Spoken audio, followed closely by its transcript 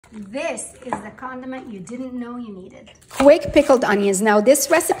This is the condiment you didn't know you needed. Quick pickled onions. Now this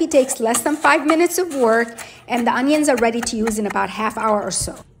recipe takes less than 5 minutes of work and the onions are ready to use in about half hour or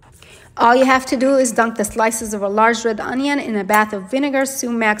so. All you have to do is dunk the slices of a large red onion in a bath of vinegar,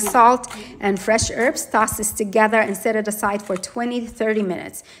 sumac, salt, and fresh herbs. Toss this together and set it aside for 20 to 30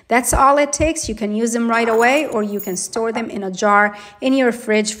 minutes. That's all it takes. You can use them right away or you can store them in a jar in your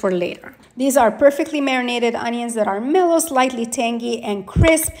fridge for later. These are perfectly marinated onions that are mellow, slightly tangy, and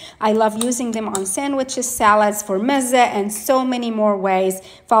crisp. I love using them on sandwiches, salads, for mezze, and so many more ways.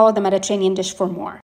 Follow the Mediterranean dish for more.